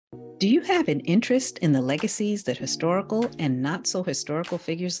Do you have an interest in the legacies that historical and not so historical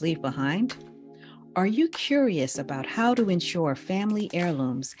figures leave behind? Are you curious about how to ensure family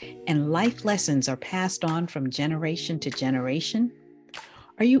heirlooms and life lessons are passed on from generation to generation?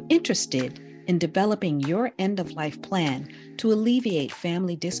 Are you interested in developing your end of life plan to alleviate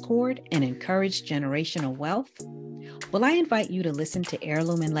family discord and encourage generational wealth? Well, I invite you to listen to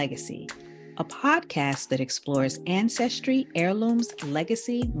Heirloom and Legacy, a podcast that explores ancestry, heirlooms,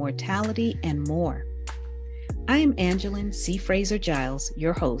 legacy, mortality, and more. I am Angeline C. Fraser Giles,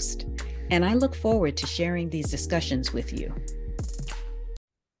 your host, and I look forward to sharing these discussions with you.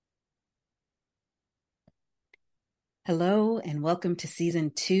 Hello, and welcome to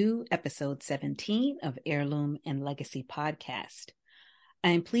Season 2, Episode 17 of Heirloom and Legacy Podcast.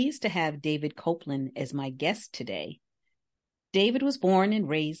 I am pleased to have David Copeland as my guest today. David was born and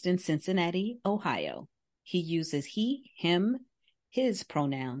raised in Cincinnati, Ohio. He uses he, him, his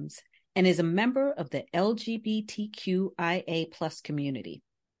pronouns, and is a member of the LGBTQIA+ community.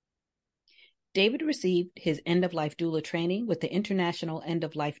 David received his end-of-life doula training with the International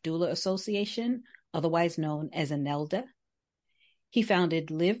End-of-Life Doula Association, otherwise known as ANELDA. He founded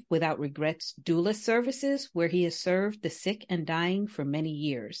Live Without Regrets Doula Services, where he has served the sick and dying for many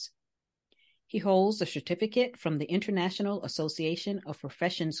years. He holds a certificate from the International Association of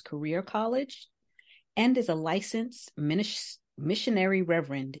Professions Career College and is a licensed missionary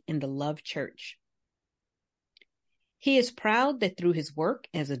reverend in the Love Church. He is proud that through his work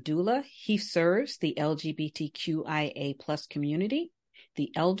as a doula, he serves the LGBTQIA+ community, the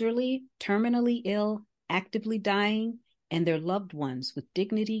elderly, terminally ill, actively dying, and their loved ones with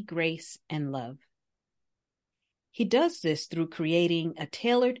dignity, grace, and love. He does this through creating a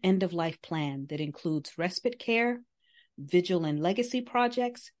tailored end-of-life plan that includes respite care, vigil and legacy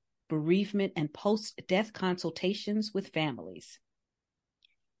projects, bereavement and post-death consultations with families.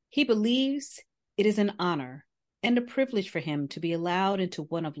 He believes it is an honor and a privilege for him to be allowed into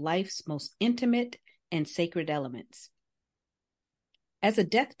one of life's most intimate and sacred elements. As a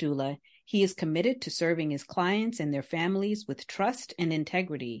death doula, he is committed to serving his clients and their families with trust and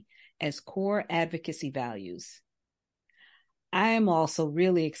integrity as core advocacy values. I am also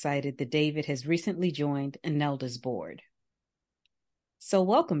really excited that David has recently joined ANELDA's board. So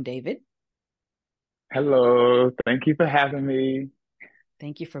welcome, David. Hello, thank you for having me.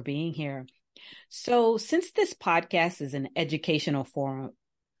 Thank you for being here. So since this podcast is an educational forum,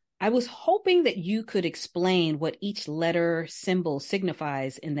 I was hoping that you could explain what each letter symbol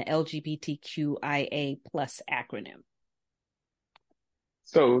signifies in the LGBTQIA+ acronym.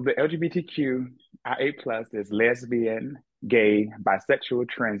 So the LGBTQIA+ is lesbian, gay, bisexual,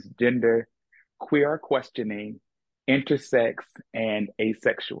 transgender, queer questioning, intersex, and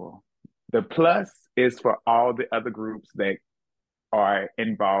asexual. The plus is for all the other groups that are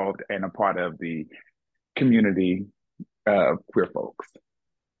involved and a part of the community of queer folks.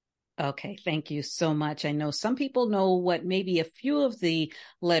 Okay, thank you so much. I know some people know what maybe a few of the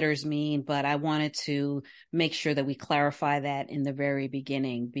letters mean, but I wanted to make sure that we clarify that in the very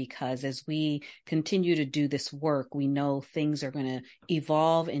beginning, because as we continue to do this work, we know things are going to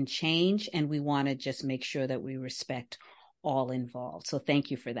evolve and change, and we want to just make sure that we respect all involved. So thank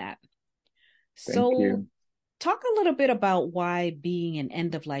you for that. Thank you. Talk a little bit about why being an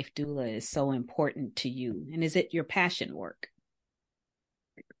end-of-life doula is so important to you, and is it your passion work?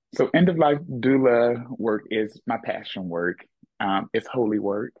 So end-of-life doula work is my passion work. It's holy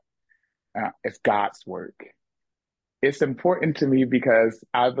work. It's God's work. It's important to me because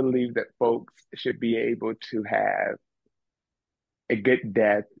I believe that folks should be able to have a good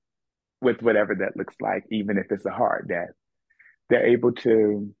death with whatever that looks like, even if it's a hard death. They're able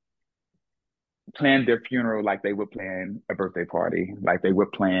to plan their funeral like they would plan a birthday party, like they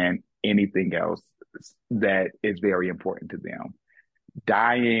would plan anything else that is very important to them.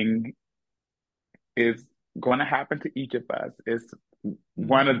 Dying is going to happen to each of us. It's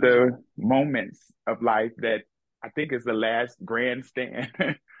one of the moments of life that I think is the last grandstand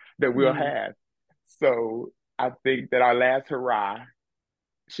that we'll have. So I think that our last hurrah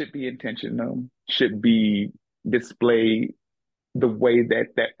should be intentional, should be displayed the way that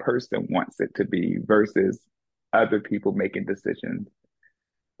that person wants it to be versus other people making decisions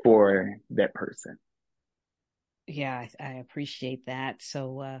for that person. Yeah, I appreciate that.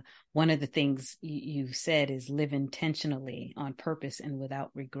 So one of the things you said is live intentionally, on purpose, and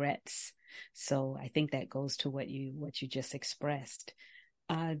without regrets. So I think that goes to what you just expressed.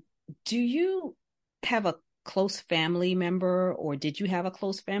 Do you have a close family member, or did you have a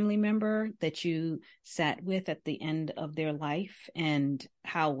close family member that you sat with at the end of their life? And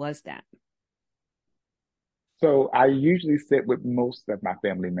how was that? So I usually sit with most of my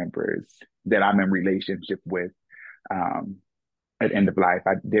family members that I'm in relationship with um, at end of life.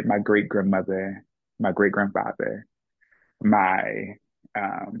 I did my great grandmother, my great grandfather, my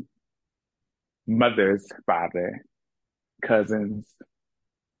um, mother's father, cousins,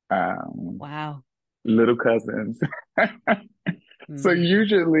 um, Wow. little cousins. So Hmm.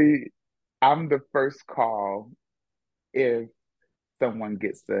 usually I'm the first call if someone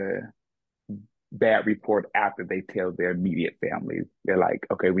gets a bad report after they tell their immediate families. They're like,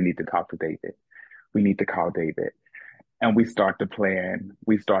 okay, we need to talk to David. We need to call David. And we start the plan.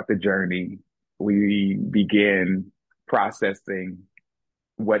 We start the journey. We begin processing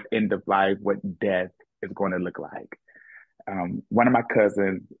what end of life, what death is going to look like. One of my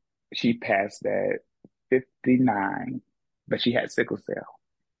cousins, she passed at 59, but she had sickle cell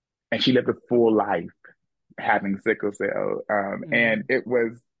and she lived a full life having sickle cell. And Hmm. it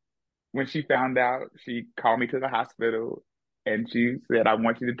was when she found out, she called me to the hospital and she said, I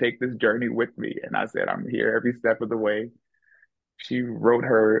want you to take this journey with me. And I said, I'm here every step of the way. She wrote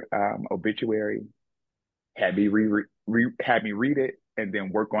her obituary, had me had me read it, and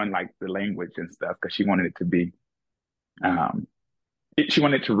then work on like the language and stuff because she wanted it to be um, she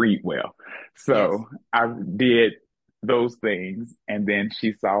wanted to read well. Yes. So I did those things, and then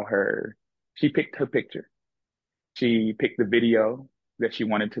she saw her. She picked her picture. She picked the video that she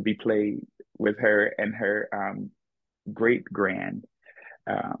wanted to be played with her and her great grand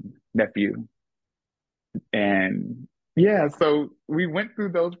nephew. And yeah, so we went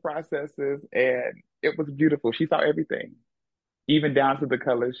through those processes and it was beautiful. She saw everything, even down to the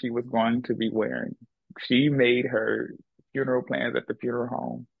colors she was going to be wearing. She made her funeral plans at the funeral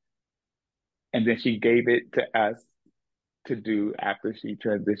home and then she gave it to us to do after she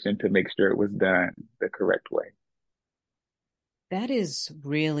transitioned to make sure it was done the correct way. That is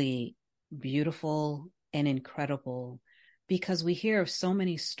really beautiful and incredible because we hear of so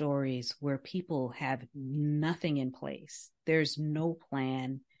many stories where people have nothing in place. There's no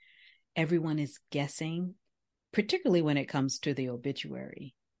plan. Everyone is guessing, particularly when it comes to the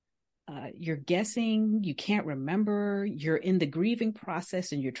obituary. You're guessing, you can't remember, you're in the grieving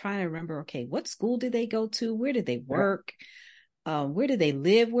process and you're trying to remember, okay, what school did they go to? Where did they Yeah. work? Where did they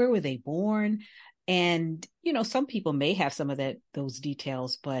live? Where were they born? And, some people may have some of those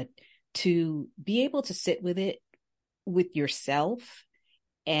details, but to be able to sit with it with yourself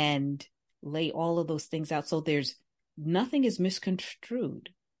and lay all of those things out. So there's nothing is misconstrued,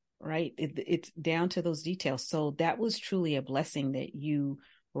 right? It's down to those details. So that was truly a blessing that you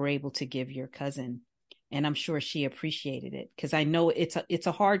were able to give your cousin. And I'm sure she appreciated it because I know it's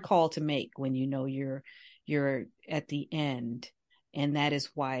a hard call to make when you're at the end. And that is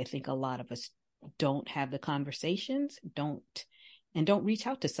why I think a lot of us don't have the conversations, don't reach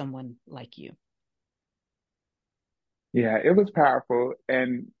out to someone like you. Yeah, it was powerful.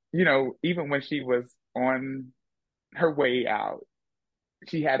 And, even when she was on her way out,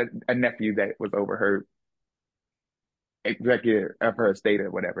 she had a nephew that was over her executive of her estate or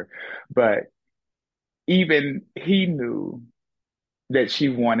whatever. But even he knew that she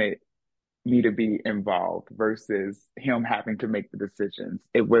wanted me to be involved versus him having to make the decisions.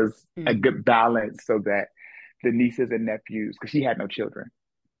 It was a Mm-hmm. good balance so that the nieces and nephews, because she had no children,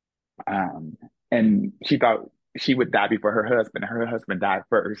 um, and she thought she would die before her husband, and her husband died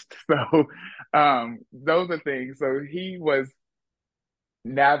first. So those are things. So he was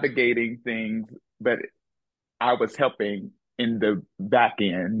navigating things, but I was helping in the back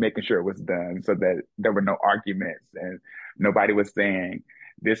end, making sure it was done so that there were no arguments and nobody was saying,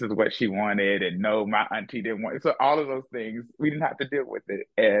 this is what she wanted, and no, my auntie didn't want it. So all of those things, we didn't have to deal with it.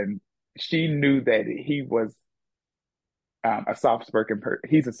 And she knew that he was a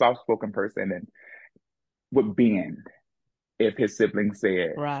he's a soft-spoken person and would bend if his siblings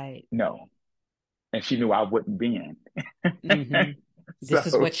said Right. no. And she knew I wouldn't bend. Mm-hmm. This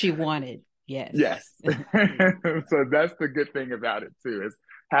is So what she wanted. Yes. yes. So that's the good thing about it too, is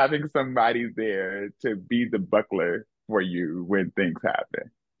having somebody there to be the buckler for you when things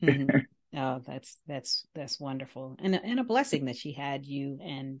Mm-hmm. happen. Oh, that's wonderful, and a blessing that she had you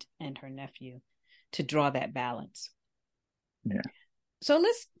and her nephew to draw that balance. Yeah. So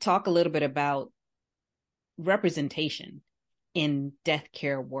let's talk a little bit about representation in death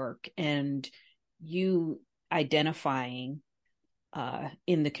care work and you identifying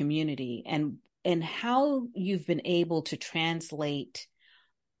in the community and how you've been able to translate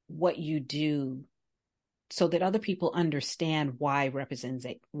what you do so that other people understand why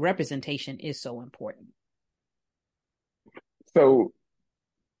representation is so important. So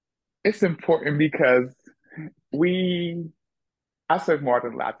it's important because we, I serve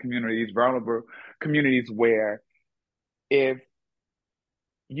marginalized communities, vulnerable communities where if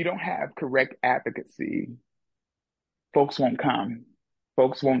you don't have correct advocacy, folks won't come.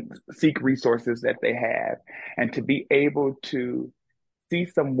 Folks won't seek resources that they have. And to be able to see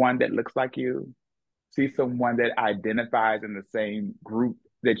someone that looks like you, see someone that identifies in the same group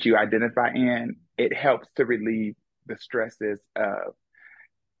that you identify in, it helps to relieve the stresses of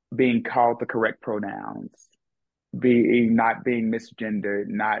being called the correct pronouns, being not being misgendered,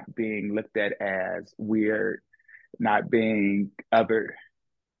 not being looked at as weird, not being other.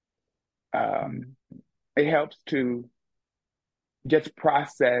 Um, it helps to just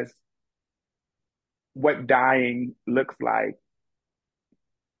process what dying looks like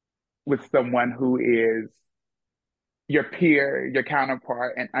with someone who is your peer, your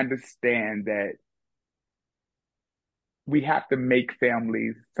counterpart, and understand that we have to make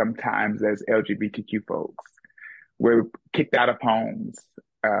families sometimes as LGBTQ folks. We're kicked out of homes,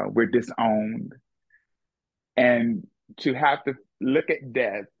 we're disowned, and to have to look at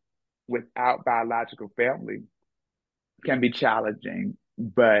death without biological family can be challenging,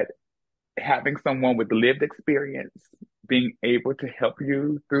 but having someone with lived experience being able to help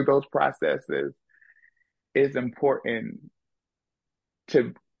you through those processes is important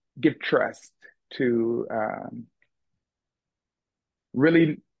to give trust, to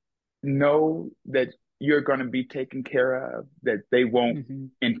really know that you're going to be taken care of, that they won't Mm-hmm.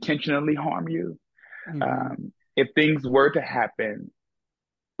 intentionally harm you. Mm-hmm. If things were to happen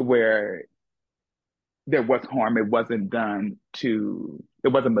where there was harm, it wasn't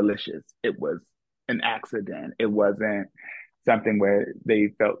malicious. It was an accident. It wasn't something where they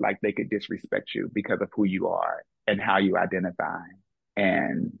felt like they could disrespect you because of who you are and how you identify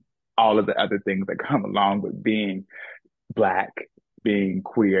and all of the other things that come along with being Black, being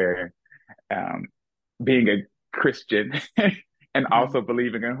queer, um, being a Christian, and Mm-hmm. also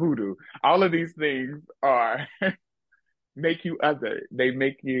believing in hoodoo. All of these things are make you other. They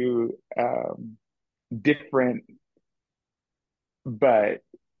make you different, but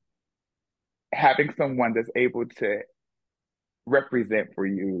having someone that's able to represent for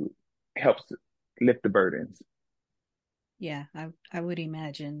you helps lift the burdens. Yeah, I would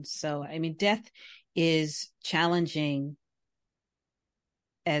imagine. So, I mean, death is challenging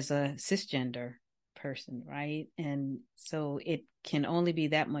as a cisgender person, right? And so it can only be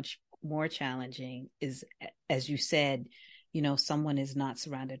that much more challenging is, as you said, someone is not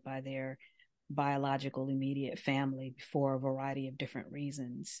surrounded by their biological immediate family for a variety of different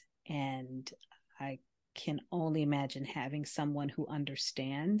reasons. And I can only imagine having someone who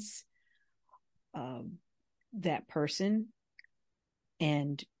understands um, that person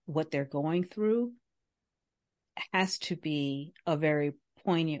and what they're going through has to be a very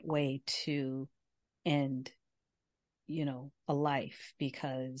poignant way to end, a life,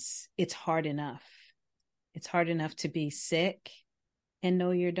 because it's hard enough. It's hard enough to be sick and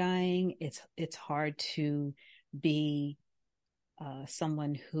know you're dying. It's hard to be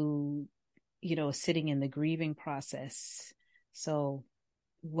someone who, is sitting in the grieving process. So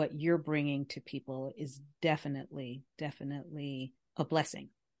what you're bringing to people is definitely, definitely a blessing.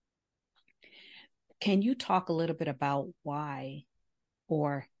 Can you talk a little bit about why,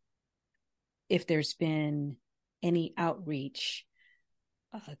 or if there's been any outreach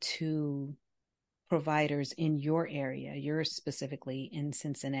to providers in your area? You're specifically in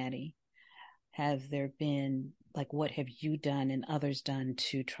Cincinnati. Have there been, like, what have you done and others done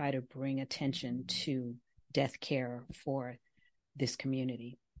to try to bring attention to death care for this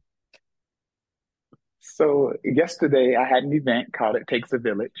community? So yesterday I had an event called It Takes a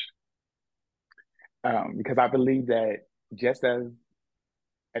Village, because I believe that just as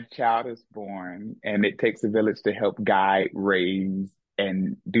a child is born and it takes a village to help guide, raise,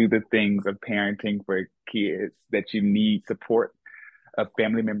 and do the things of parenting for kids, that you need support of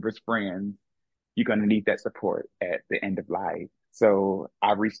family members, friends, you're going to need that support at the end of life. So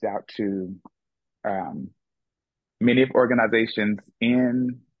I reached out to um, many of organizations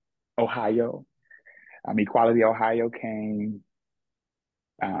in Ohio. Equality Ohio came.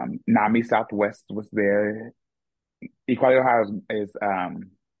 NAMI Southwest was there. Equality Ohio is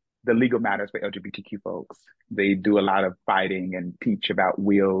the legal matters for LGBTQ folks. They do a lot of fighting and teach about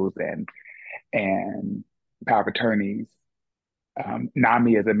wills and power of attorneys.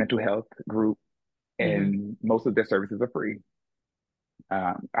 NAMI is a mental health group, Mm-hmm. and most of their services are free.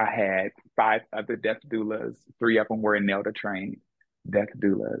 I had five other death doulas. Three of them were NELDA trained death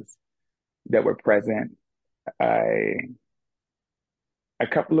doulas that were present. A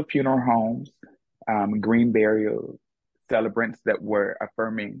couple of funeral homes, green burial celebrants that were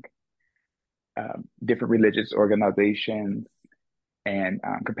affirming different religious organizations. and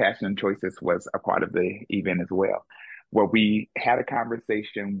Compassion and Choices was a part of the event as well, where we had a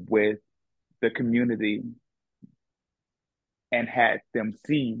conversation with the community and had them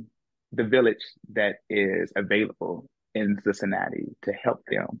see the village that is available in Cincinnati to help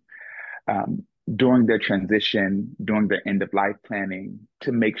them um, during their transition, during their end of life planning,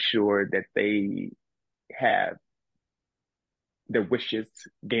 to make sure that they have their wishes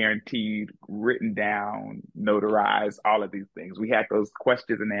guaranteed, written down, notarized, all of these things. We had those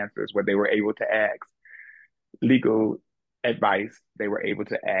questions and answers where they were able to ask legal advice. They were able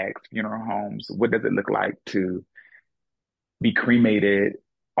to ask funeral homes, what does it look like to be cremated?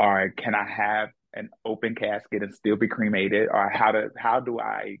 Or can I have an open casket and still be cremated? Or how do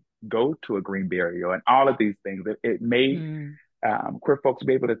I go to a green burial? And all of these things. It made Mm. queer folks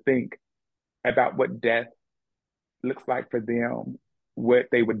be able to think about what death looks like for them, what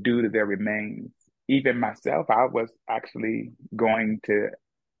they would do to their remains. Even myself, I was actually going to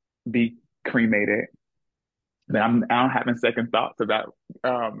be cremated, but I'm having second thoughts about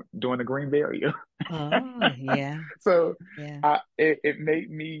doing a green burial. Oh, yeah, So yeah. it made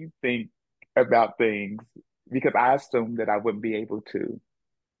me think about things because I assumed that I wouldn't be able to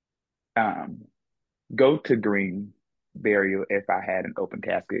um, go to green burial if I had an open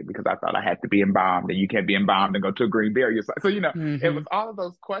casket because I thought I had to be embalmed and you can't be embalmed and go to a green burial. So, it Hmm. was all of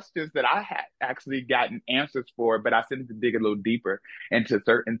those questions that I had actually gotten answers for, but I still need to dig a little deeper into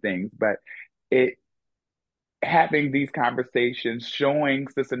certain things. But it having these conversations, showing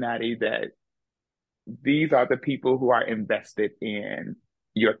Cincinnati that these are the people who are invested in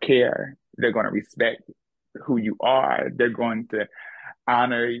your care. They're going to respect who you are. They're going to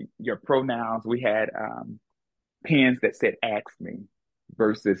honor your pronouns. We had pens that said ask me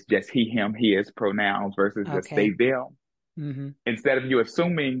versus just he, him, his pronouns versus just they, Okay. them. Hmm. Instead of you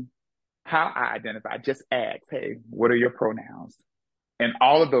assuming how I identify, just ask, hey, what are your pronouns? And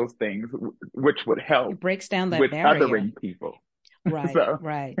all of those things, which would It help breaks down that with barrier. othering people. Right, So,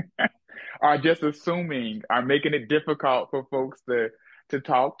 right. are just assuming, are making it difficult for folks to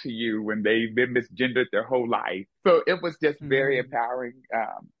talk to you when they've been misgendered their whole life. So it was just very Mm. empowering.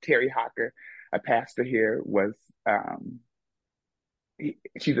 Terry Hocker, a pastor here, was um,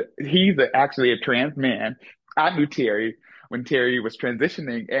 actually a trans man. I knew Terry when Terry was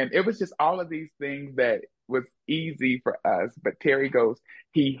transitioning, and it was just all of these things that was easy for us. But Terry goes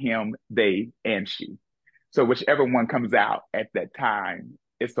he, him, they, and she. So whichever one comes out at that time,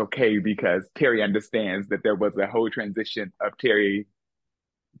 it's okay because Terry understands that there was a whole transition of Terry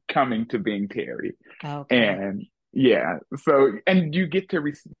coming to being Terry. Okay. And yeah, so and you get to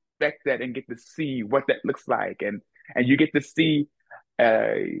respect that and get to see what that looks like, and you get to see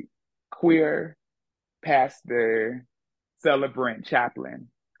a queer pastor, celebrant, chaplain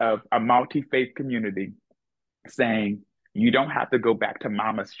of a multi-faith community saying, you don't have to go back to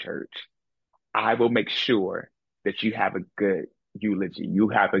mama's church. I will make sure that you have a good eulogy. You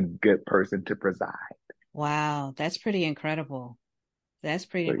have a good person to preside. Wow, that's pretty incredible. That's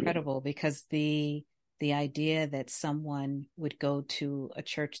pretty So yeah. incredible because the idea that someone would go to a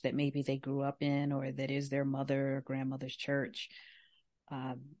church that maybe they grew up in or that is their mother or grandmother's church,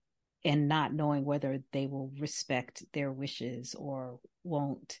 um, and not knowing whether they will respect their wishes or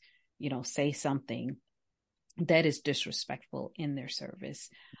won't, say something that is disrespectful in their service,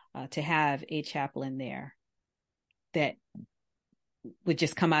 to have a chaplain there that would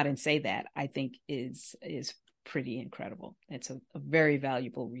just come out and say that, I think is pretty incredible. It's a very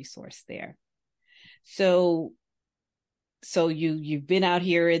valuable resource there. So you've been out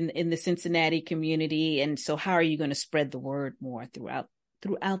here in the Cincinnati community, and so how are you going to spread the word more throughout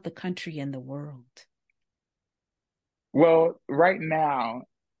the country and the world? Well, right now,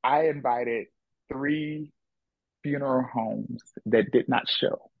 I invited three funeral homes that did not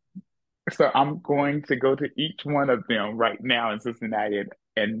show. So I'm going to go to each one of them right now in Cincinnati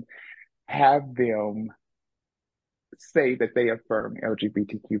and have them say that they affirm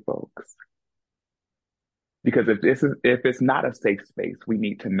LGBTQ folks. Because if it's not a safe space, we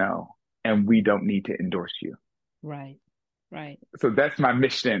need to know, and we don't need to endorse you. Right, right. So that's my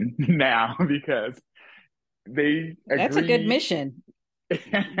mission now because they That's a good agreed. mission,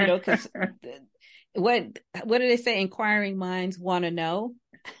 because what what do they say? Inquiring minds want to know.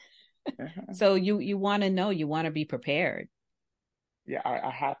 So you want to know, you want to be prepared. Yeah, I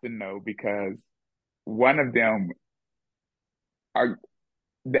have to know because one of them are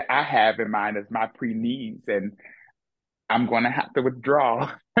that I have in mind as my pre-needs, and I'm going to have to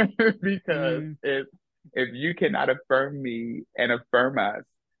withdraw because Mm, if you cannot affirm me and affirm us,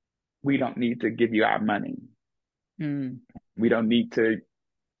 we don't need to give you our money. mm, We don't need to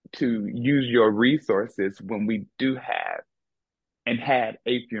use your resources when we do have and had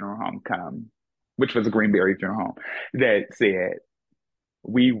a funeral home come, which was a Greenberry Funeral Home, that said,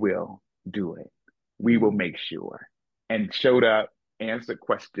 we will do it. We will make sure. And showed up, answered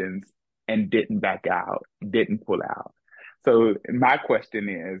questions, and didn't back out, didn't pull out. So my question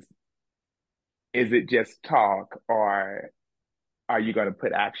is it just talk, or are you going to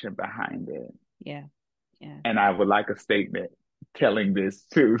put action behind it? Yeah. Yeah. And I would like a statement telling this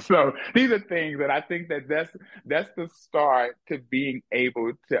too. So these are things that I think that's the start to being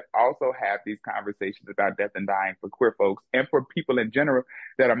able to also have these conversations about death and dying for queer folks and for people in general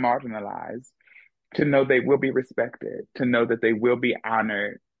that are marginalized, to know they will be respected, to know that they will be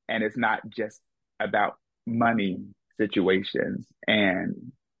honored, and it's not just about money situations.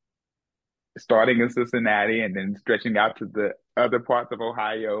 And starting in Cincinnati and then stretching out to the other parts of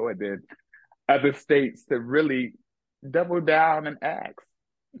Ohio and then other states, to really double down and ask,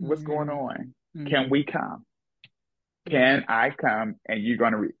 what's going Mm-hmm. on? Can Mm-hmm. we come? Yeah. Can I come and you're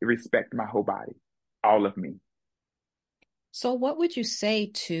going to respect my whole body, all of me? So, what would you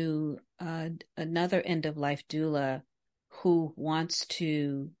say to another end of life doula who wants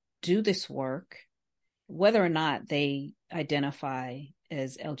to do this work, whether or not they identify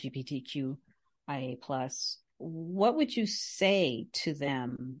as LGBTQIA plus? What would you say to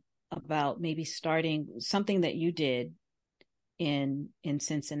them about maybe starting something that you did in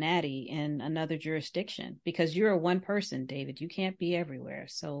Cincinnati in another jurisdiction? Because you're a one person, David. You can't be everywhere.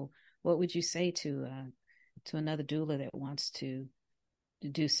 So, what would you say to another doula that wants to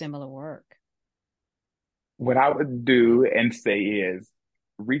do similar work? What I would do and say is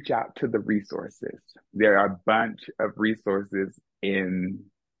reach out to the resources. There are a bunch of resources in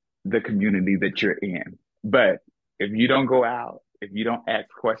the community that you're in. But if you don't go out, if you don't ask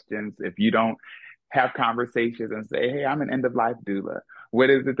questions, if you don't have conversations and say, hey, I'm an end of life doula, what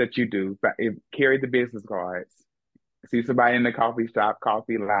is it that you do? Carry the business cards, see somebody in the coffee shop,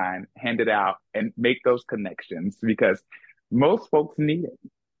 coffee line, hand it out, and make those connections, because most folks need it.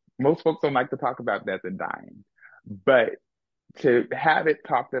 Most folks don't like to talk about death and dying, but to have it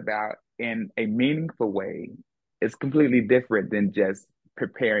talked about in a meaningful way is completely different than just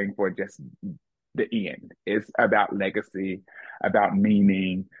preparing for just the end. It's about legacy, about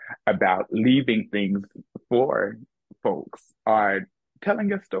meaning, about leaving things for folks, or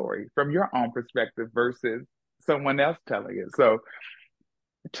telling a story from your own perspective versus someone else telling it. So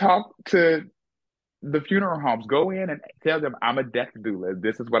talk to the funeral homes, go in and tell them, I'm a death doula.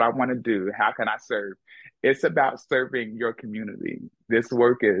 This is what I want to do. How can I serve? It's about serving your community. This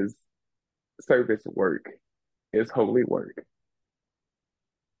work is service work. It's holy work.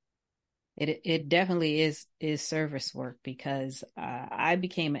 It definitely is service work, because I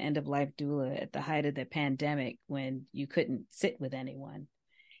became an end of life doula at the height of the pandemic when you couldn't sit with anyone.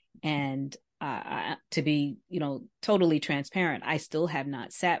 And to be, totally transparent, I still have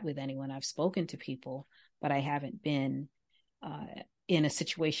not sat with anyone. I've spoken to people, but I haven't been uh, in a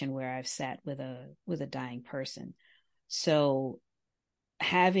situation where I've sat with a dying person. So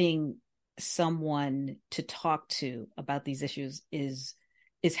having someone to talk to about these issues is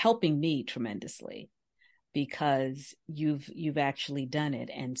helping me tremendously, because you've actually done it.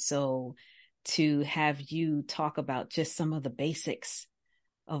 And so to have you talk about just some of the basics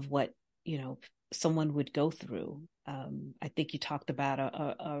of what someone would go through. I think you talked about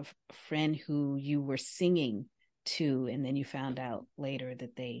a friend who you were singing to, and then you found out later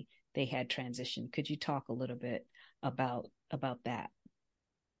that they had transitioned. Could you talk a little bit about that?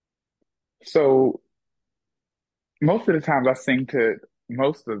 So most of the times I sing to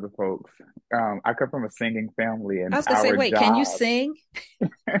most of the folks. I come from a singing family, I and was gonna say, our wait, can you job. sing,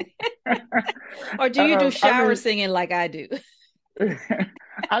 or do you do I shower mean, singing like I do?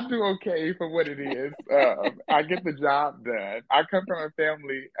 I do okay for what it is. I get the job done. I come from a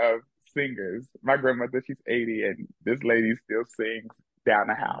family of singers. My grandmother, she's 80, and this lady still sings down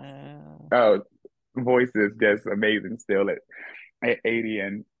the house. Uh, Uh, Voice is just amazing still at 80,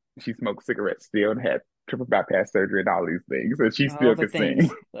 and she smokes cigarettes still and had triple bypass surgery and all these things, and she all still the can sing.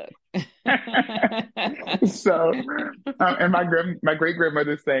 things. Look. So, and my great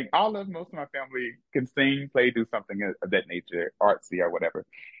grandmother sang. Most of my family can sing, play, do something of that nature, artsy or whatever.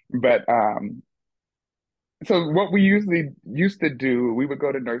 But so what we usually used to do, we would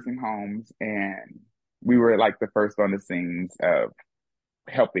go to nursing homes, and we were like the first on the scenes of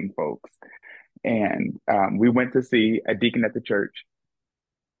helping folks. And we went to see a deacon at the church.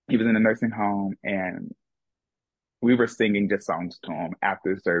 He was in a nursing home, and we were singing just songs to him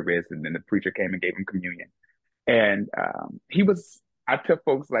after the service, and then the preacher came and gave him communion. And I tell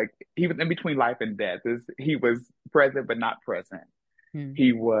folks, like, he was in between life and death. He was present but not present. Hmm.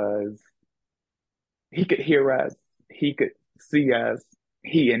 He was, he could hear us. He could see us.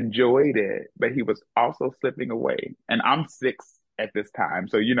 He enjoyed it, but he was also slipping away. And I'm 6 at this time.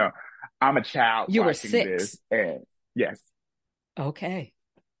 So, I'm a child You were watching this. 6. And yes, Okay.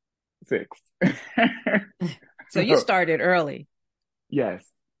 6. So you So, started early. yes.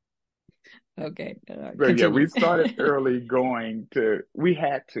 Okay. So yeah, we Continue. started early we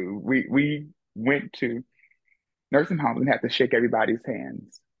had to. We went to nursing homes and had to shake everybody's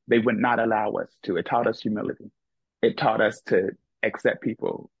hands. They would not allow us to. It taught us humility. It taught us to accept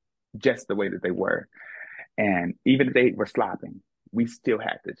people just the way that they were. And even if they were slopping, we still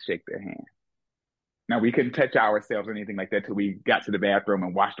had to shake their hand. Now we couldn't touch ourselves or anything like that till we got to the bathroom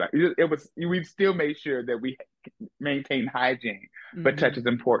and washed our. We still made sure that we maintained hygiene, but touch is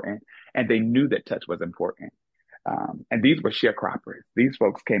important, and they knew that touch was important. And these were sharecroppers. These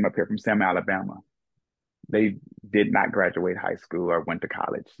folks came up here from Selma, Alabama. They did not graduate high school or went to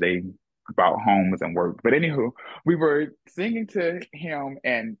college. They bought homes and worked. But anywho, we were singing to him,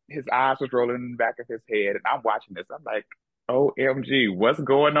 and his eyes was rolling in the back of his head, and I'm watching this. I'm like, OMG, what's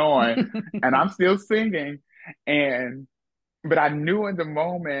going on? And I'm still singing. But I knew in the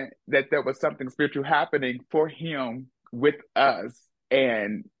moment that there was something spiritual happening for him with us.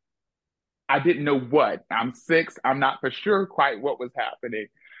 And I didn't know what. I'm 6. I'm not for sure quite what was happening.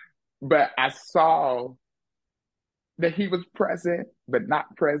 But I saw that he was present, but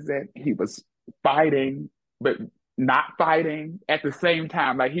not present. He was fighting, but not fighting at the same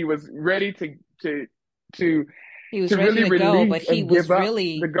time. Like he was ready to He was to ready really to go, release but he and was give up the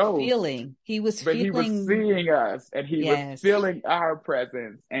really ghost. feeling. He was But he was feeling, seeing us and he was yes. feeling our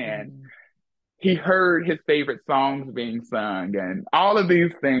presence, and Mm. he heard his favorite songs being sung and all of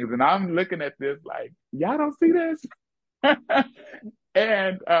these things. And I'm looking at this like, y'all don't see this?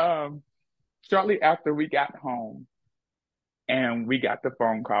 And shortly after we got home and we got the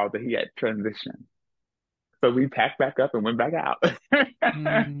phone call that he had transitioned. So we packed back up and went back out.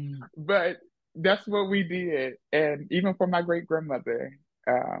 Mm. But that's what we did. And even for my great grandmother,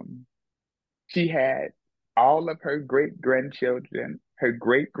 she had all of her great grandchildren, her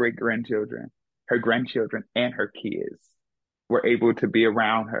great great grandchildren, her grandchildren, and her kids were able to be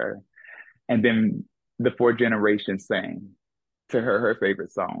around her. And then the 4 generations sang to her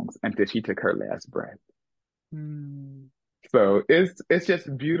favorite songs until she took her last breath. Mm. So it's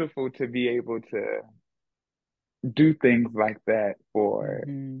just beautiful to be able to do things like that for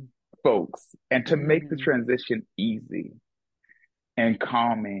Mm-hmm. folks and to make the Mm-hmm. transition easy and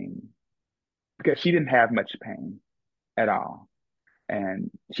calming because she didn't have much pain at all.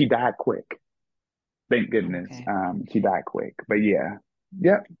 And she died quick. Thank goodness. Okay. She died quick. But yeah.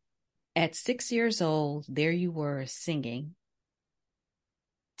 Yep. At 6 years old, there you were singing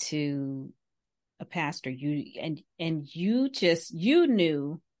to a pastor. You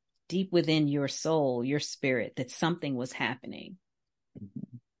knew deep within your soul, your spirit, that something was happening.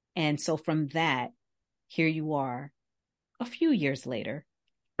 Mm-hmm. And so from that, here you are a few years later,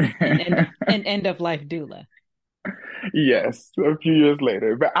 an end of life doula. Yes, a few years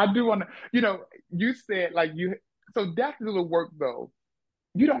later. But I do want to, you said so death doula work though,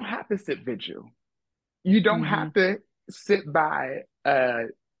 you don't have to sit vigil. You don't Mm-hmm. have to sit by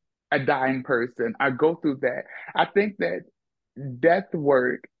a dying person. I go through that. I think that death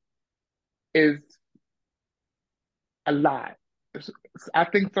work is a lot. I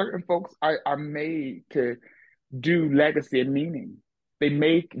think certain folks are made to do legacy and meaning. They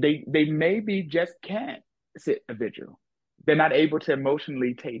maybe just can't sit a vigil. They're not able to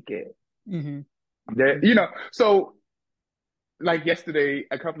emotionally take it. Mm-hmm. They're, Mm-hmm. so like yesterday,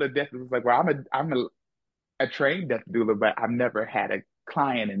 a couple of deaths was like, well, I'm a trained death doula, but I've never had a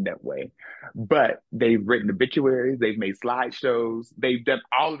client in that way. But they've written obituaries, they've made slideshows, they've done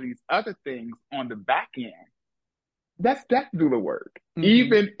all of these other things on the back end. That's death doula work, Mm-hmm.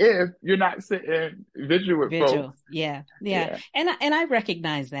 even if you're not sitting vigil with Vigil. folks. Yeah. Yeah. Yeah. And I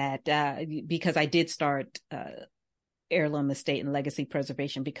recognize that because I did start heirloom estate and legacy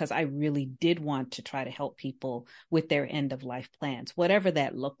preservation because I really did want to try to help people with their end of life plans, whatever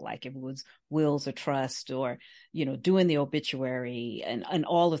that looked like, if it was wills or trust or, doing the obituary and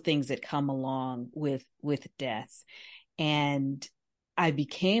all the things that come along with death. And I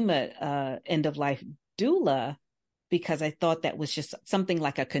became a end of life doula because I thought that was just something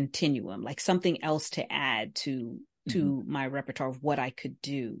like a continuum, like something else to add to my repertoire of what I could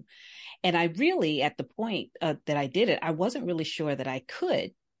do. And I really, at the point that I did it, I wasn't really sure that I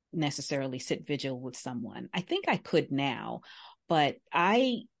could necessarily sit vigil with someone. I think I could now, but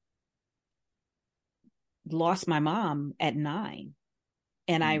I lost my mom at 9.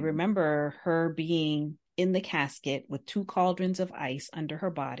 And I remember her being in the casket with 2 cauldrons of ice under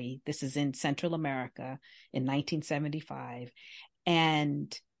her body. This is in Central America in 1975.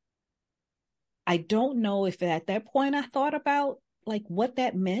 And I don't know if at that point I thought about like what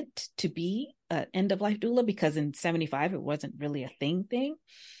that meant to be an end of life doula, because in 75 it wasn't really a thing.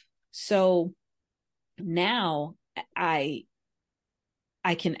 So now I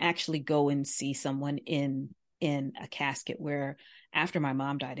can actually go and see someone in a casket, where after my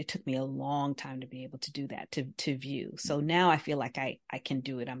mom died, it took me a long time to be able to do that, to view. So now I feel like I can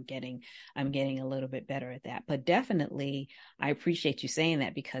do it. I'm getting a little bit better at that. But definitely I appreciate you saying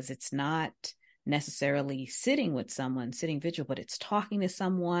that, because it's not necessarily sitting vigil, but it's talking to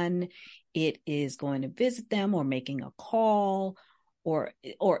someone. It is going to visit them or making a call or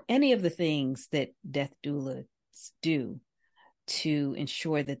any of the things that death doulas do to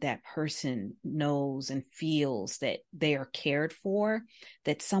ensure that that person knows and feels that they are cared for,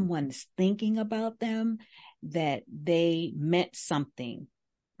 that someone's thinking about them, that they meant something,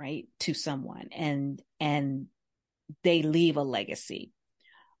 right, to someone, and they leave a legacy,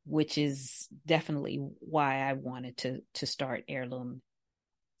 which is definitely why I wanted to start Heirloom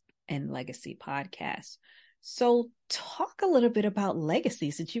and Legacy podcast. So talk a little bit about legacy,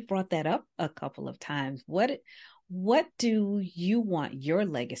 since you brought that up a couple of times. What do you want your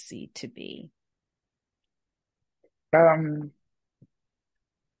legacy to be? Um,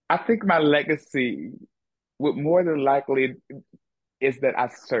 I think my legacy would more than likely is that I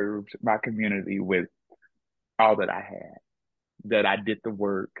served my community with all that I had, that I did the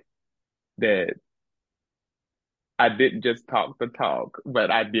work, that I didn't just talk the talk,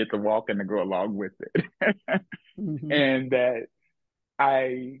 but I did the walk and to go along with it. Mm-hmm. And that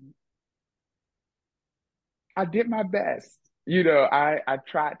I I did my best. I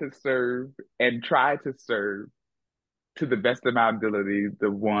tried to serve and try to serve to the best of my ability the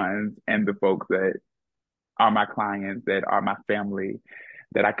ones and the folks that are my clients, that are my family,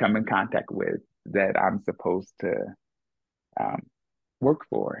 that I come in contact with, that I'm supposed to um, work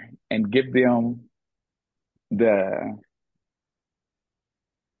for, and give them the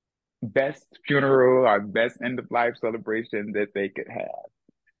best funeral or best end of life celebration that they could have.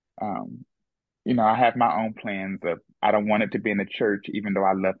 Um, I have my own plans of, I don't want it to be in the church, even though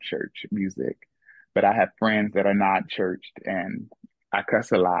I love church music, but I have friends that are not churched and I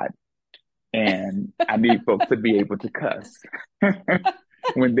cuss a lot, and I need folks to be able to cuss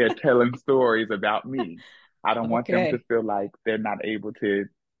when they're telling stories about me. I don't want them to Okay. feel like they're not able to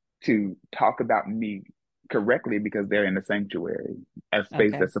talk about me correctly because they're in the sanctuary, a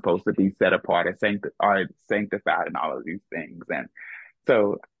space Okay. that's supposed to be set apart and sanctified and all of these things. And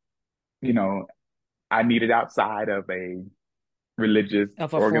so, you know, I need it outside of a religious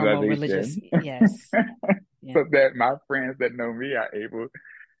Of a formal religious, organization yes. Yeah. so that my friends that know me are able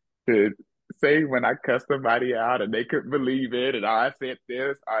to say when I cuss somebody out and they couldn't believe it, and I said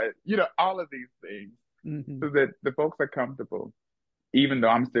this, all of these things, Mm-hmm. so that the folks are comfortable, even though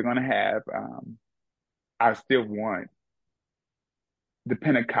I'm still going to have, I still want the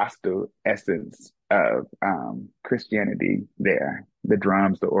Pentecostal essence of Christianity there, the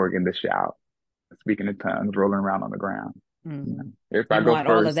drums, the organ, the shout, speaking in tongues, rolling around on the ground. Mm-hmm. If I You go want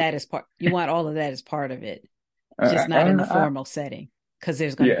all of first, that as part. You want all of that as part of it, uh, just not in the uh, uh, formal setting, because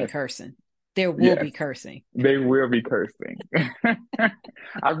there's going to be yes, cursing. There will be yes, cursing. they will be cursing.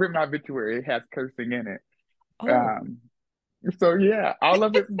 I've written my obituary; it has cursing in it. Oh, Um, so yeah, all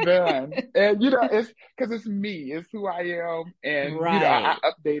of it's done, and it's because it's me, it's who I am, and I right.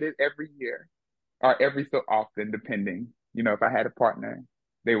 update it every year or every so often, depending. If I had a partner,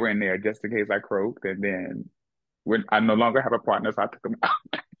 they were in there just in case I croaked, and then when I no longer have a partner, so I took them out.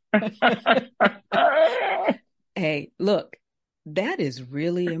 Hey, look, that is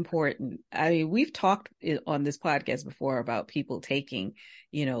really important. I mean, we've talked on this podcast before about people taking,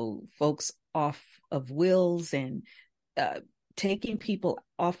 folks off of wills, and uh, taking people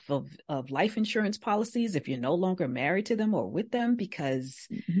off of life insurance policies if you're no longer married to them or with them, because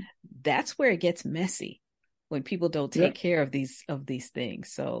that's where it gets messy when people don't Yeah. take care of these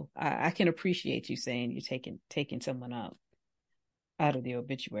things. So I can appreciate you saying you're taking someone out of the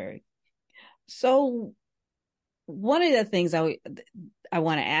obituary. So one of the things I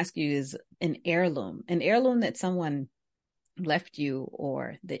want to ask you is an heirloom that someone left you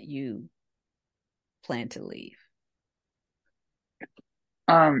or that you plan to leave.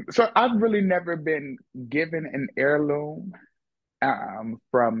 So I've really never been given an heirloom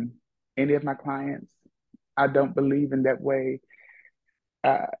from any of my clients. I don't believe in that way.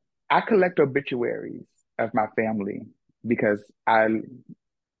 Uh, I collect obituaries of my family because I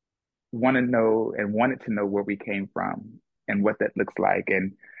want to know and wanted to know where we came from and what that looks like.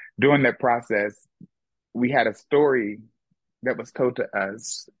 And during that process, we had a story that was told to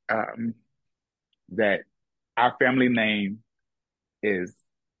us that our family name is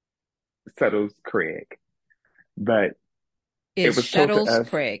Suttles Craig, but it Is was told to Shuttles us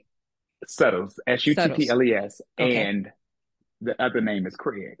Craig? Suttles, Suttles. Shuttles, Okay. and the other name is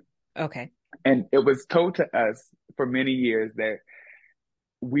Craig. Okay. And it was told to us for many years that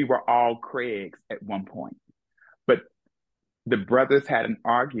we were all Craigs at one point. But the brothers had an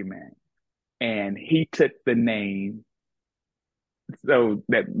argument and he took the name so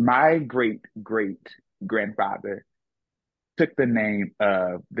that my great great grandfather took the name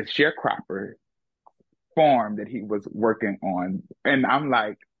of the sharecropper farm that he was working on. And I'm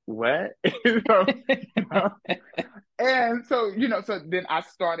like, what? You know, and so, so then I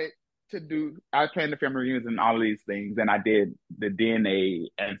planned the family reunions and all of these things, and I did the DNA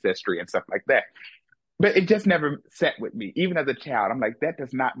ancestry and stuff like that. But it just never sat with me. Even as a child, I'm like, that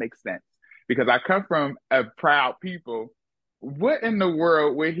does not make sense because I come from a proud people. What in the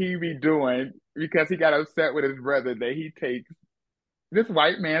world would he be doing because he got upset with his brother that he takes this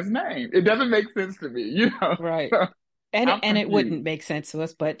white man's name? It doesn't make sense to me, Right. So And I'm it wouldn't confused. make sense to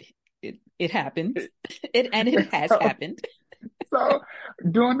us, but it happens. It has So, happened. so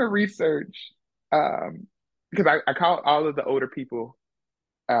doing the research, because I called all of the older people.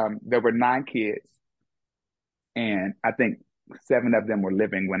 There were 9 kids, and I think 7 of them were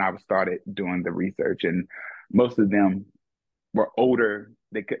living when I started doing the research, and most of them were older.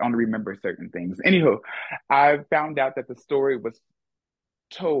 They could only remember certain things. Anywho, I found out that the story was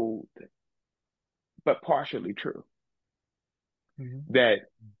told, but partially true. Mhm. That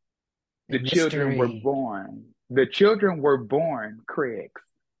The mystery. the children were born Craigs,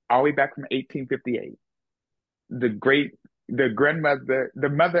 all the way back from 1858. The great, the grandmother, the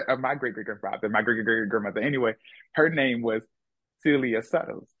mother of my great great grandfather, my great great grandmother, anyway, her name was Celia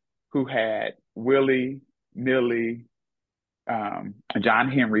Suttles, who had Willie, Millie, John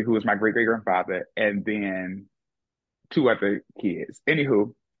Henry, who was my great great grandfather, and then 2 other kids.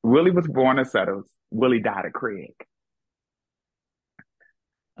 Anywho, Willie was born as Suttles. Willie died of Craig.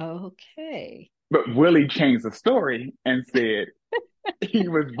 Okay. But Willie changed the story and said he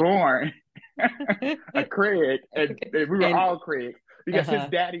was born a Craig, and Okay. we were And all Craigs because his uh-huh.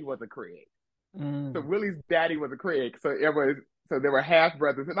 daddy was a Craig. So Mm. Willie's daddy was a Craig. So there were half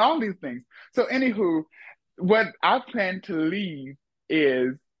brothers and all these things. So anywho, what I plan to leave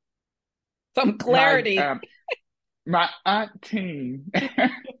is Some my clarity. my aunt Teen,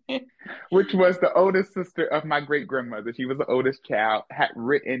 which was the oldest sister of my great grandmother. She was the oldest child, had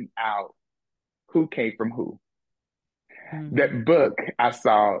written out who came from who. Hmm. That book I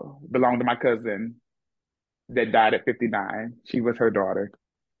saw belonged to my cousin that died at 59. She was her daughter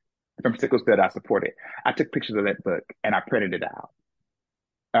from sickle cell I supported. I took pictures of that book and I printed it out.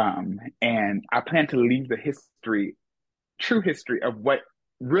 And I plan to leave the history, true history of what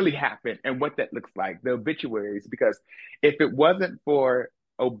really happened and what that looks like, the obituaries, because if it wasn't for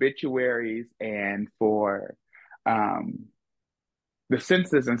obituaries and for um, the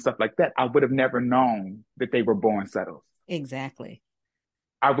census and stuff like that, I would have never known that they were born settled. Exactly.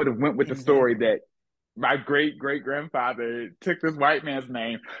 I would have went with the story Exactly. that my great great grandfather took this white man's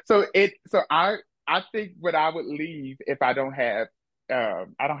name. So I think what I would leave if I don't have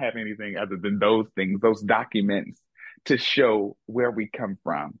anything other than those things, those documents to show where we come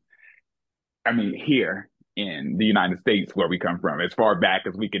from. I mean, here in the United States, where we come from, as far back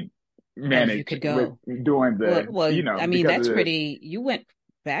as we could As you manage could with go. doing Well, I mean, because of that's the, pretty, you went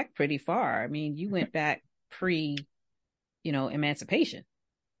back pretty far. I mean, you went back pre, emancipation.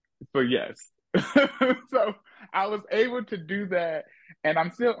 so yes. So I was able to do that, and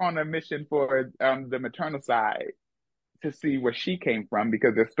I'm still on a mission for the maternal side to see where she came from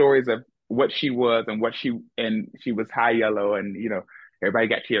because there's stories of what she was and she was high yellow and everybody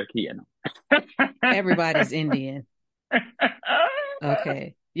got Cherokee in them. Everybody's Indian.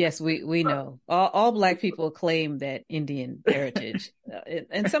 Okay. Yes, we know. All Black people claim that Indian heritage,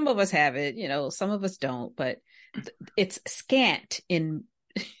 and some of us have it. Some of us don't. But it's scant in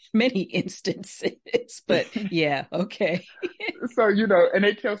many instances. But yeah, okay. So and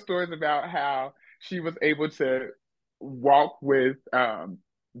they tell stories about how she was able to walk with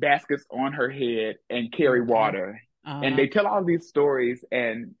baskets on her head and carry Okay. water, and Uh-huh. they tell all these stories,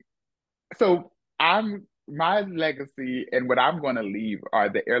 and so I'm my legacy and what I'm going to leave are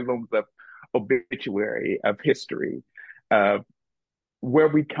the heirlooms of obituary, of history, of where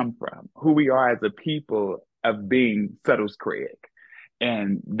we come from, who we are as a people, of being Suttles Craig,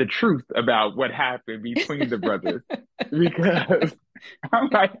 and the truth about what happened between the brothers. Because I'm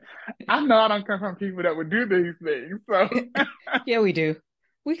like, I know I don't come from people that would do these things. So Yeah, we do.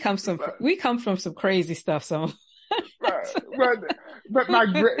 So, we come from some crazy stuff. So but but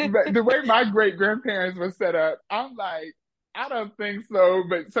but the way my great grandparents were set up, I'm like, I don't think so.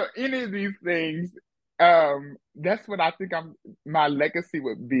 But so any of these things, that's what I think my legacy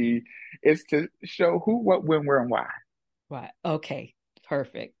would be, is to show who, what, when, where, and why. right, okay,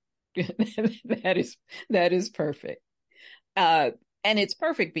 perfect. that is that is perfect. Uh, and it's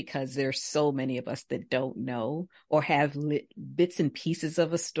perfect because there's so many of us that don't know or have bits and pieces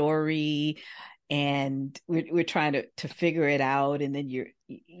of a story, and we're trying to figure it out. And then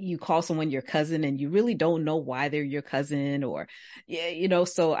you call someone your cousin, and you really don't know why they're your cousin, or yeah, you know.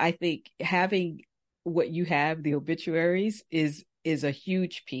 So I think having what you have, the obituaries, is a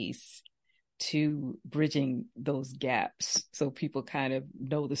huge piece to bridging those gaps, so people kind of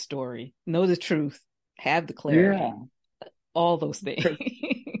know the story, know the truth, have the Yeah, clarity, all those things. because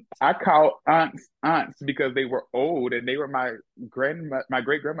I call aunts because they were old and they were my great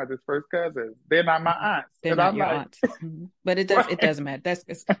grandmother's first cousins. They're not my aunts, They're and not I'm your like, aunt. But it what? doesn't matter.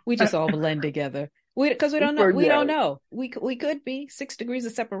 We just all blend together. Because So we yeah, don't know. We could be 6 degrees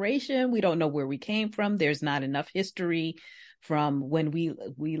of separation. We don't know where we came from. There's not enough history from when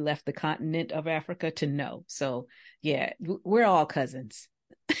we left the continent of Africa to know. So yeah, we're all cousins.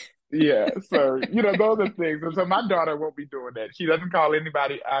 yeah. So those are things. And so my daughter won't be doing that. She doesn't call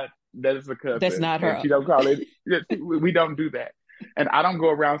anybody aunt that is a That's cousin, not and her. she don't call it. Yeah, we don't do that. And I don't go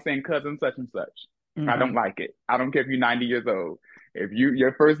around saying cousin such and such. I don't Mm-mm. like it. I don't care if you're 90 years old. If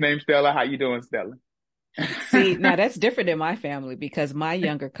your first name Stella, how you doing, Stella? See, now that's different in my family because my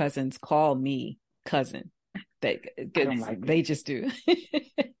younger cousins call me cousin. They I don't like it. they just do.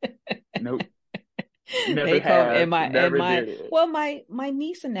 Nope. Never They call me have. and Never my did it. well my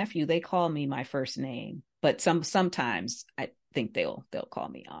niece and nephew, they call me my first name, but sometimes I think they'll call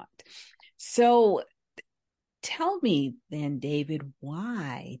me aunt. So tell me then, David,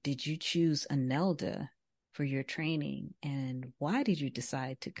 why did you choose Anelda for your training, and why did you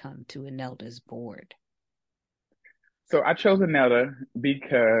decide to come to Anelda's board? So I chose Anelda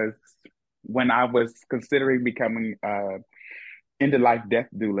because when I was considering becoming end of life death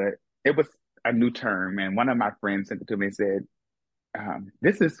doula, it was a new term, and one of my friends sent it to me and said,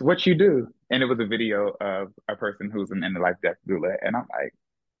 "This is what you do," and it was a video of a person who's an end of life death doula, and I'm like,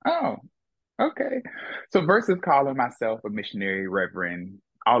 "Oh, okay." So versus calling myself a missionary, reverend,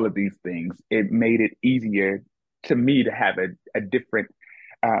 all of these things, it made it easier to me to have a different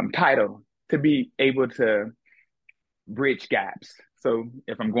title to be able to bridge gaps. So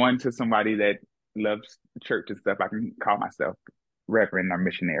if I'm going to somebody that loves church and stuff, I can call myself reverend or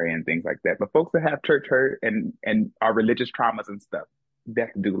missionary and things like that. But folks that have church hurt and are religious traumas and stuff,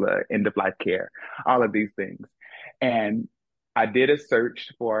 death doula, end of life care, all of these things. And I did a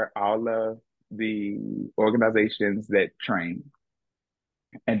search for all of the organizations that train.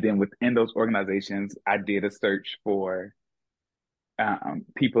 And then within those organizations, I did a search for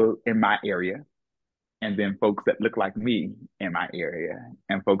people in my area, and then folks that look like me in my area,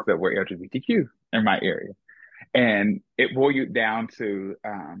 and folks that were LGBTQ in my area. And it boiled you down to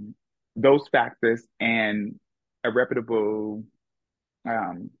those factors and a reputable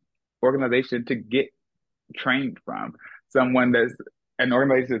um, organization to get trained from. Someone that's an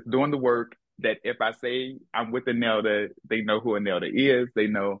organization that's doing the work, that if I say I'm with Anelda, they know who Anelda is. They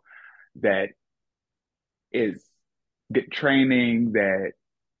know that is good training, that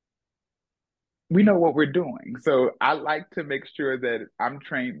we know what we're doing. So I like to make sure that I'm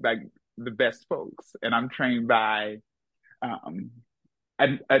trained by the best folks, and I'm trained by um,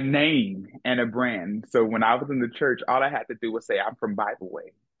 a name and a brand. So when I was in the church, all I had to do was say I'm from Bible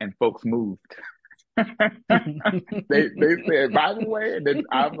Way, and folks moved. They said Bible Way, and then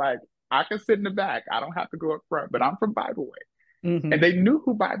I'm like, I can sit in the back. I don't have to go up front, but I'm from Bible Way. And Hmm. they knew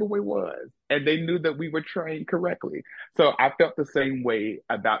who Bible Way was, and they knew that we were trained correctly. So I felt the same way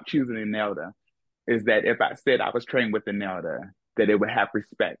about choosing an elder, is that if I said I was trained with an elder, that it would have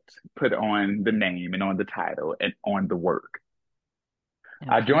respect put on the name and on the title and on the work.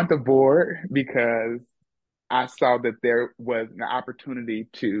 I Okay. joined the board because I saw that there was an opportunity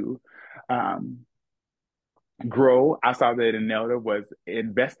to um, grow. I saw that an elder was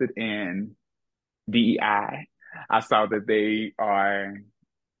invested in DEI. I saw that they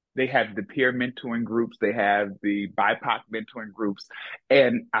have the peer mentoring groups, they have the BIPOC mentoring groups,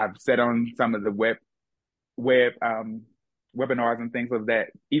 and I've sat on some of the web webinars and things of that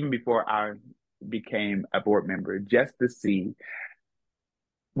even before I became a board member, just to see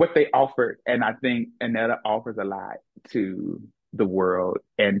what they offered. And I think Anelda offers a lot to the world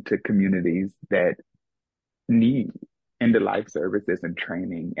and to communities that need end of life services and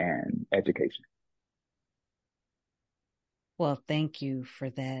training and education. Well, thank you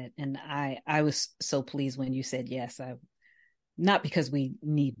for that. And I was so pleased when you said yes. Not because we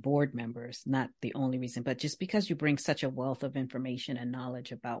need board members, not the only reason, but just because you bring such a wealth of information and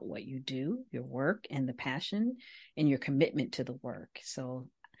knowledge about what you do, your work, and the passion and your commitment to the work. So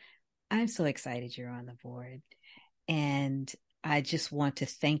I'm so excited you're on the board. And I just want to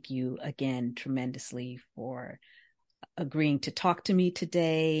thank you again tremendously for agreeing to talk to me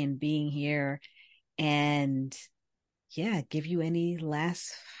today and being here. And yeah, give you any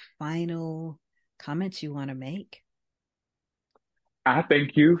last final comments you want to make. I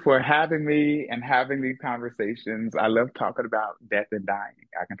thank you for having me and having these conversations. I love talking about death and dying.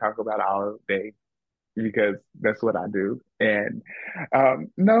 I can talk about it all day because that's what I do. And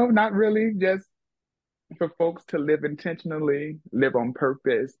no, not really. Just for folks to live intentionally, live on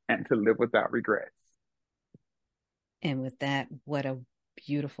purpose, and to live without regrets. And with that, what a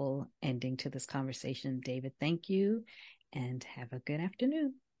beautiful ending to this conversation, David. Thank you and have a good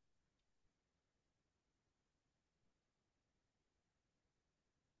afternoon.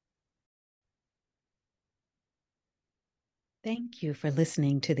 Thank you for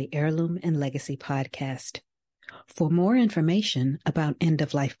listening to the Heirloom and Legacy podcast. For more information about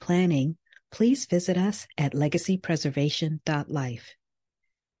end-of-life planning, please visit us at legacypreservation.life.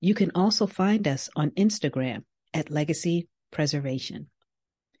 You can also find us on Instagram at Legacy Preservation.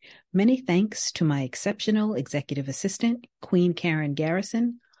 Many thanks to my exceptional executive assistant, Queen Karen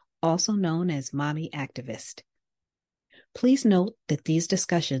Garrison, also known as Mommy Activist. Please note that these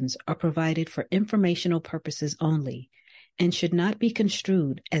discussions are provided for informational purposes only and should not be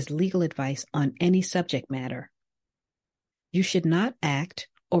construed as legal advice on any subject matter. You should not act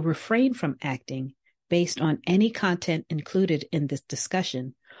or refrain from acting based on any content included in this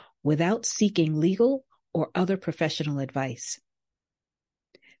discussion without seeking legal or other professional advice.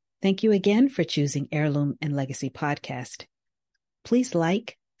 Thank you again for choosing Heirloom and Legacy Podcast. Please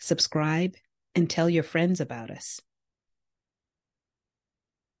like, subscribe, and tell your friends about us.